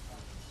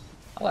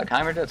 Oh, look,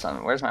 Heimer did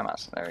something. Where's my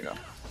mouse? There we go.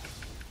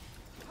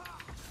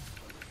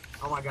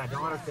 Oh my god,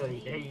 don't let her kill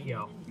you. There you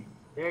go.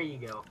 There you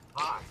go.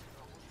 Fuck.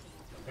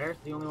 There's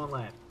the only one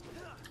left.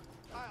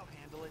 I'll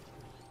handle it.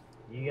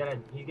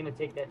 He's gonna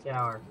take that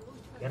tower.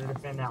 You gotta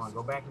defend that one.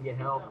 Go back and get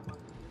help.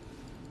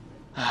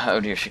 Oh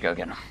dear, should go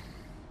get him.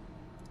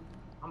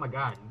 Oh my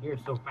god, you're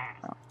so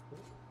fast.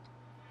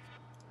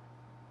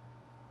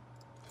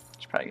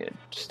 Should probably get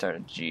start a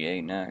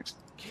GA next.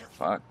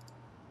 Fuck.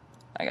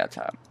 I got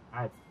top.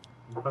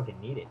 You fucking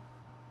need it.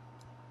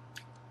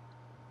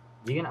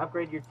 You gonna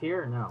upgrade your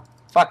tier or no?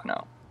 Fuck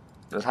no.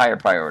 There's higher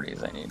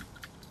priorities I need.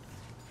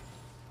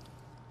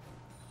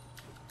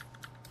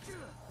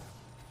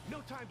 No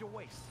time to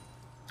waste.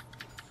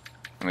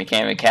 And we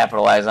can't even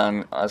capitalize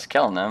on us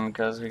killing them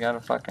because we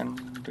gotta fucking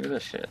do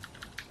this shit.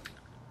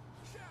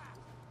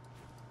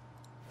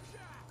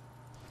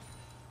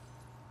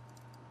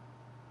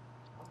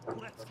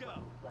 Let's go.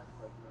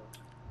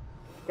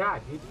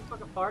 God, dude, you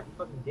fucking fart, you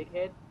fucking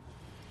dickhead.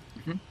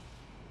 Mhm.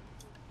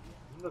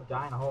 You go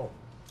die in a hole.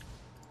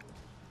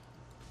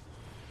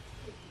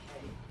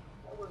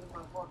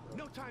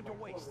 No time to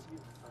waste.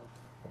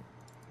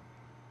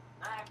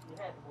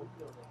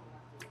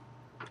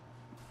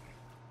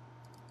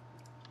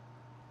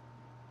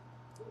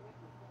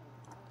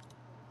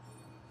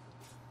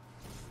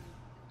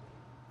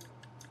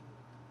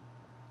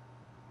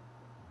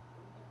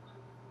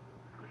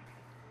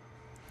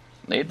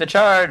 Lead the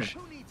charge!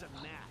 Who needs a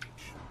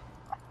match?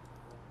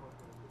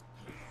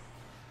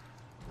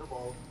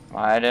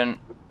 Why didn't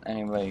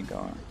anybody go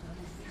on?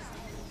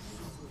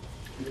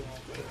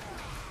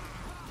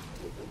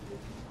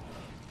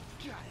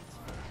 Got it.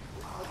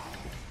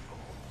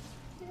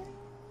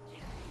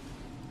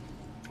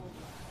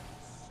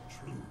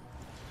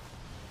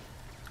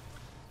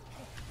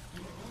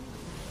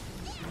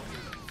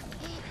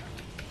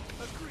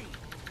 Agreed.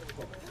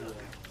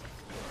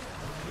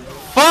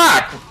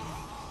 Fuck!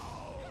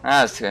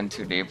 That's getting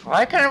too deep.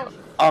 Why can't?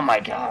 Oh my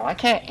god! Why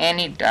can't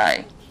Annie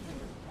die?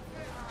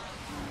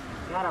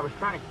 God, I was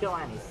trying to kill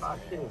Annie. Fuck,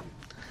 dude.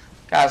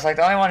 God, it's like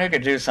the only one who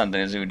could do something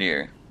is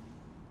Udyr.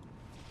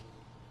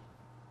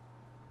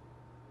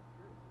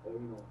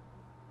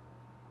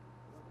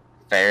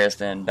 Ferris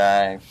didn't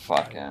die.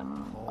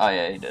 Fucking. Oh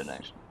yeah, he did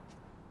actually.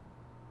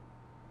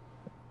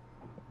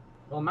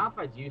 Well,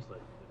 Malphite's useless.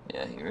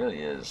 Yeah, he really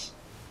is.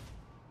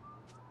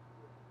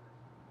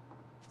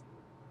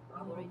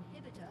 Your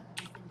inhibitor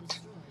has been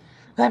destroyed.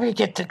 Let me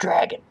get the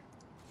dragon.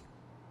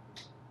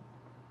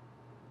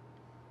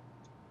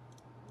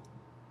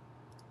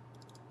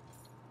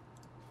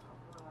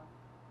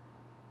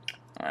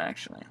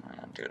 Actually,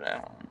 I'll do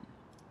that one.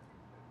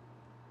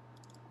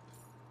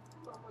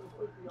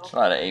 There's a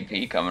lot of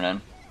AP coming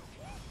in.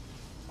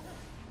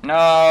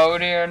 No,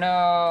 dear,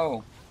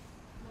 no.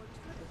 Your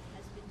turret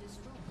has been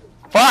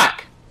destroyed.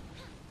 Fuck!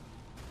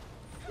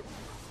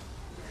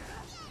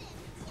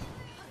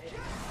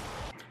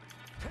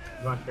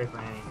 I'm going straight for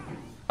Annie.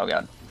 Oh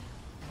god.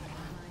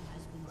 Ally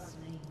has been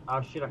slain.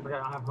 Oh shit, I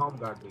forgot I have home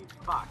guard, dude.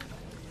 Fuck.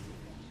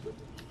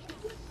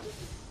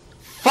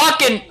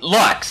 Fucking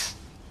Lux!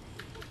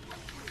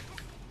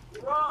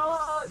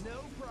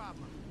 No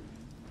problem.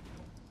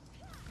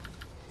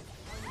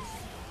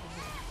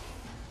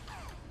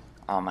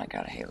 Oh my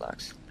god, I hate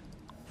Lux.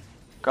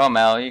 Go,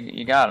 Mel,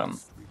 you got him.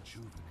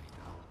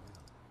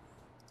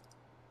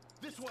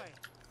 This way.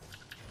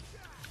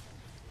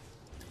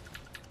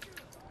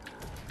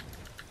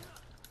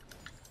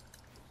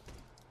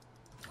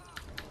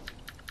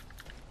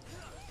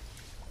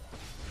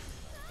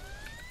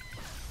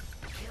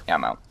 Yeah,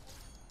 I'm out.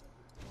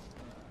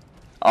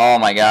 Oh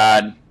my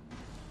god.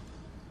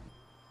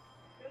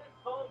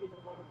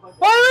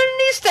 Why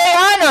wouldn't he stay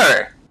on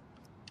her?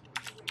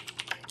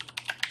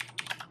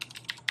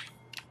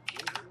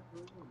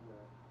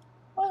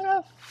 What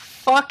a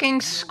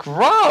fucking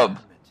scrub.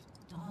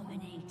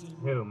 Dominating.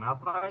 Who,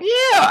 Malphite?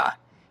 Yeah.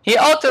 He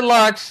ulted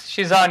Lux,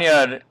 she's on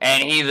Yud,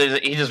 and he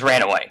just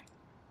ran away.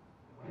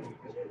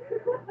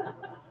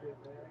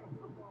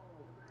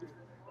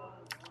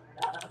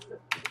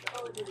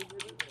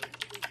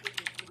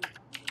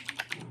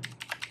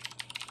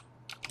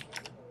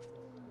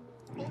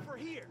 Over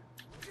here.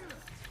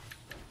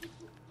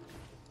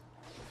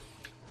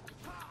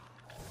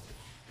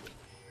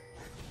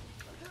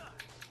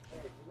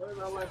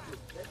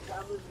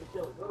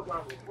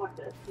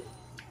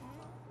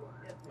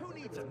 Who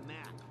needs a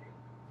map?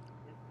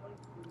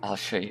 I'll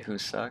show you who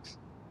sucks.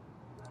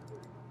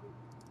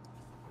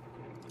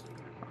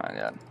 Oh my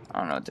god. I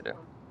don't know what to do.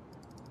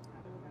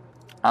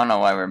 I don't know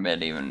why we're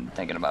mid even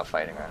thinking about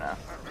fighting right now.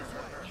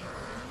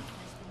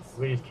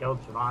 We just killed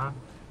Shyvana.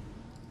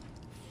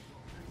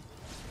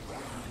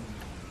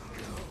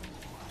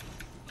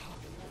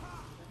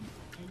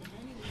 An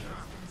enemy has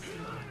been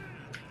slain.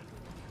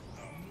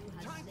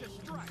 You have Time to slain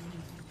strike. an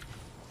enemy.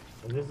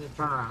 So this is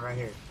turnaround right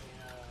here.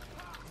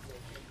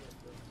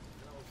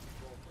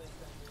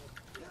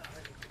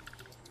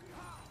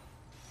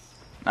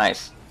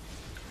 Nice.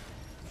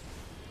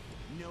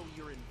 Know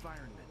your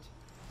environment.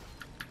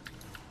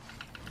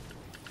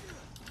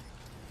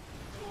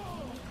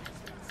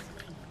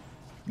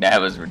 That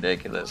was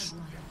ridiculous.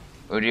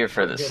 Udyr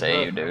for the Good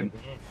save, look. dude.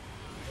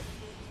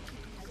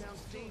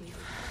 Sounds dangerous.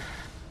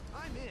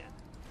 I'm in.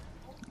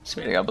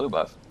 Sweet, I got blue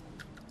buff.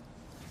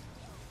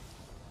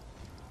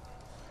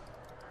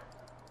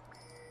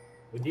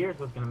 Udyr's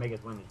what's gonna make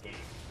us win this game.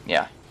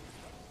 Yeah.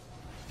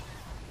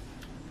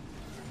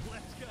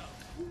 Let's go.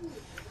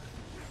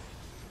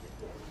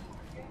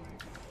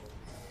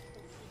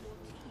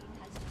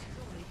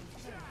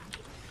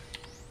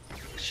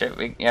 Shit,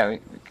 we can.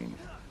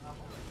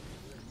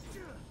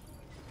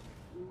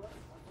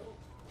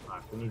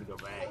 Fuck, we need to go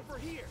back. Over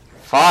here.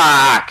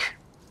 Fuck!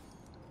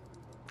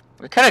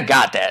 We could have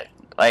got that.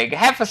 Like,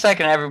 half a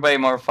second, everybody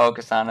more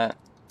focused on it.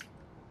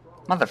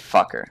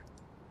 Motherfucker.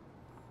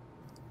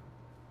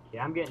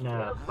 Yeah, I'm getting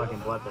fucking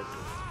bloodthirsty.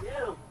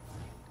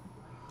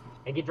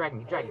 Hey, get dragon,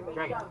 get dragon, get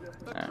dragon.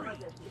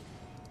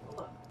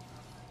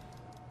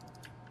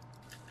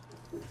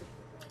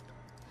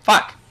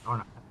 Fuck! Oh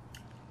no.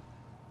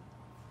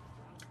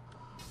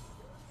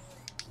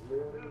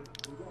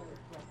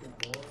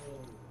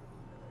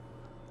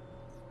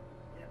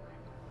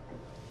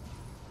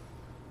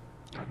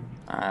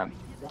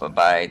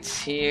 Bye-bye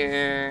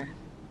tier.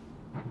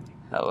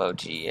 Hello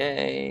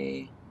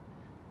GA.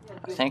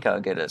 I think I'll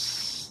get a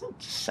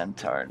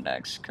centaur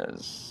next,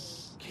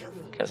 cause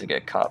I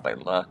get caught by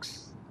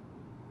Lux.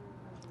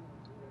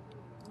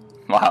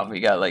 Wow, we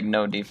got like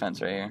no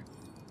defense right here.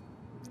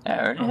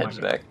 Yeah, already heads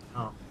back.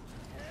 Oh.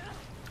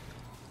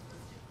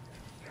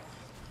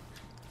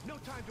 No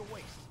time to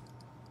waste.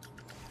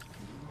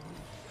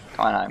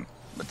 Come on, I'm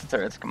with the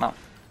turrets. Come on.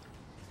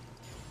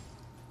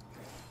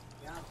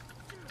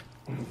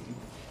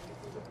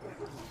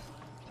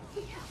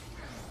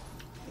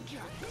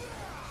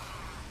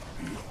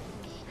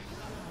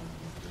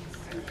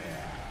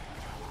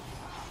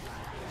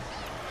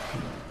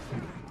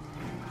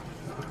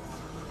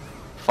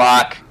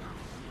 Fuck.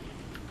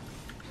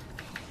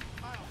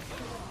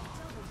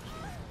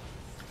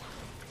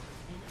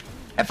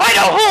 If I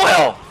know who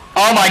will!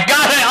 Oh my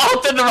god, I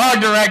ulted the wrong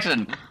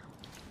direction!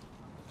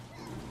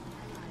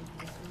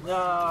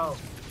 No.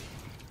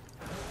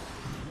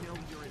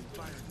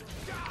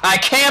 I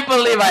can't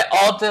believe I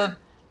ulted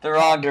the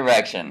wrong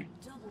direction.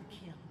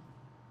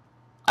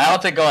 I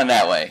ulted going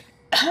that way.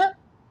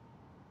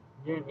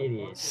 You're an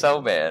idiot.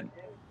 So bad.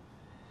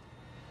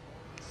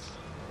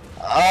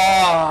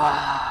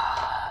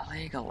 Oh,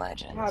 League of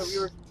Legends. God,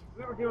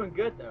 we were doing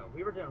good though.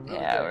 We were doing really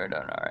good. Yeah, we were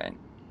doing alright.